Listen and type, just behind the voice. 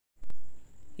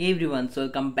Hey everyone, so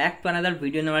welcome back to another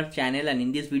video on our channel, and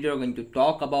in this video we're going to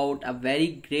talk about a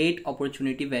very great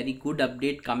opportunity, very good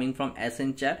update coming from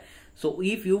Accenture. So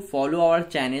if you follow our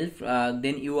channel,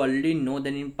 then you already know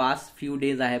that in past few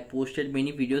days I have posted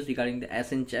many videos regarding the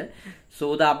Accenture.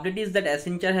 So the update is that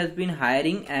Accenture has been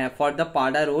hiring for the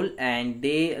PADA role, and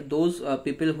those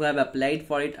people who have applied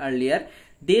for it earlier,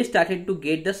 they started to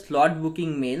get the slot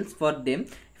booking mails for them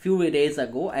few days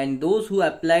ago, and those who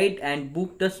applied and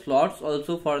booked the slots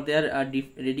also for their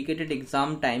dedicated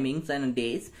exam timings and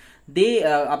days, they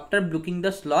after booking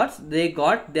the slots, they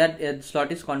got their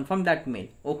slot is confirmed, that mail.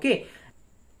 Okay,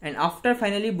 and after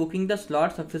finally booking the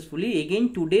slot successfully,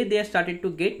 again today they started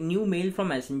to get new mail from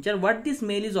Accenture. What this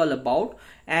mail is all about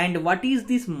and what is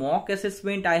this mock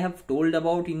assessment I have told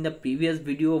about in the previous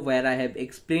video, where I have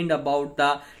explained about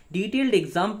the detailed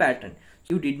exam pattern.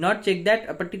 You did not check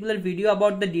that particular video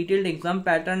about the detailed exam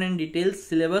pattern and detailed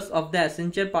syllabus of the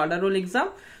Accenture PADA role exam,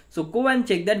 so go and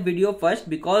check that video first,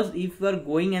 because if you are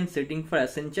going and sitting for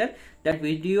Accenture, that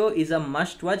video is a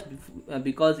must watch,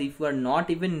 because if you are not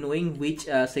even knowing which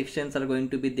sections are going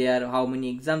to be there, how many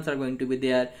exams are going to be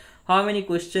there, how many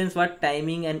questions, what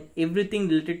timing and everything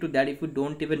related to that, if you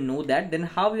don't even know that, then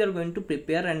how you are going to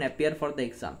prepare and appear for the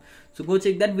exam. So go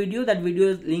check that video. That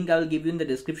video link I will give you in the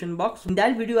description box. In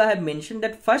that video I have mentioned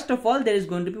that first of all there is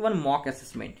going to be one mock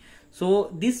assessment.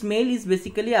 So this mail is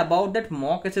basically about that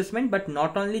mock assessment, but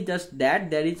not only just that,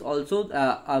 there is also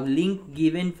a link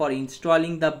given for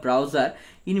installing the browser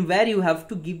in where you have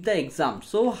to give the exam.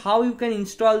 So how you can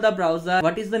install the browser,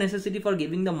 what is the necessity for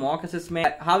giving the mock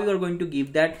assessment, how you are going to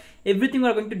give that, everything we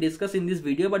are going to discuss in this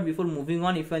video. But before moving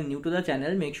on, if you are new to the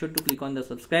channel, make sure to click on the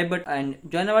subscribe button and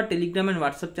join our Telegram and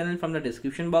WhatsApp channel from the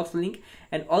description box link,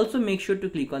 and also make sure to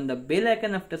click on the bell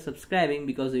icon after subscribing,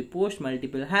 because we post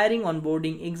multiple hiring,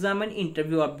 onboarding, exam and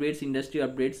interview updates, industry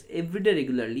updates every day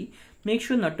regularly. Make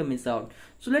sure not to miss out.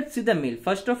 So let's see the mail.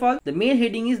 First of all, the mail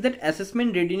heading is that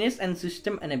assessment readiness and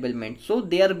system enablement. So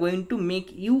they are going to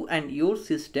make you and your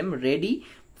system ready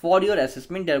for your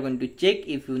assessment. They are going to check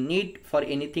if you need for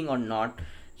anything or not.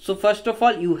 So first of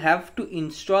all, you have to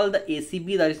install the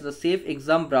ACB, that is the Safe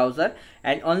Exam browser,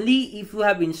 and only if you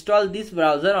have installed this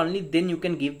browser, only then you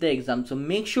can give the exam. So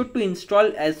make sure to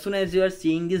install as soon as you are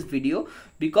seeing this video,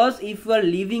 because if you are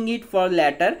leaving it for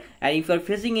later and if you are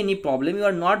facing any problem, you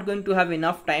are not going to have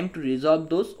enough time to resolve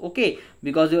those. Okay,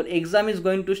 because your exam is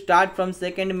going to start from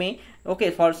 2nd May.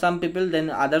 Okay, for some people, then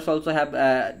others also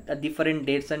have different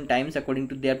dates and times according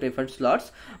to their preferred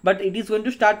slots, but it is going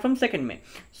to start from 2nd May.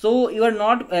 So you are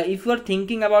not if you are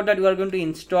thinking about that you are going to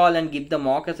install and give the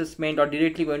mock assessment or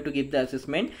directly going to give the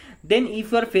assessment, then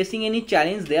if you are facing any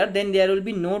challenge there, then there will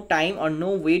be no time or no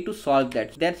way to solve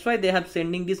that. That's why they have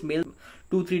sending this mail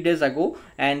 2-3 days ago,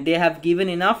 and they have given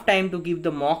enough time to give the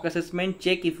mock assessment,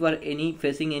 check if you are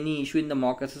facing any issue in the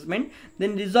mock assessment,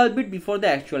 then resolve it before the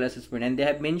actual assessment. And they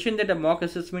have mentioned that a mock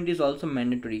assessment is also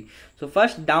mandatory. So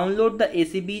first download the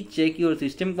ACB, check your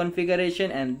system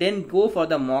configuration, and then go for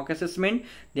the mock assessment.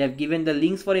 They have given the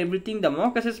links for everything. The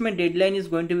mock assessment deadline is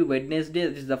going to be Wednesday,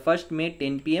 this is the 1st May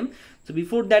 10 PM. So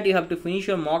before that you have to finish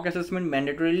your mock assessment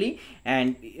mandatorily,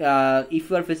 and if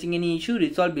you are facing any issue,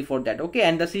 resolve before that. Okay,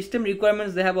 and the system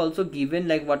requirements they have also given,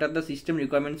 like what are the system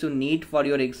requirements you need for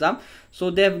your exam. So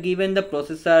they have given the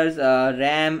processors,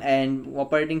 RAM and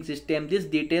operating system, these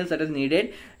details that is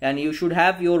needed, and you should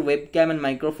have your webcam and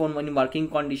microphone when in working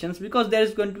conditions, because there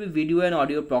is going to be video and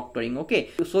audio proctoring.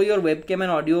 Okay, so your webcam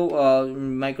and audio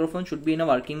microphone should be in a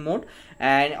working mode,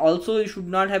 and also you should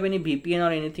not have any VPN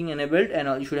or anything enabled,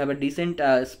 and you should have a decent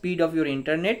speed of your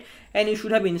internet, and you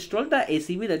should have installed the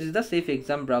ACB, that is the Safe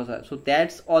Exam browser. So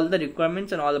that's all the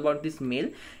requirements and all about this mail.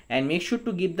 And make sure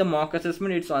to give the mock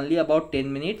assessment, it's only about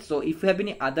 10 minutes. So if you have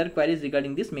any other queries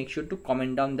regarding this, make sure to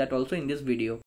comment down that also in this video.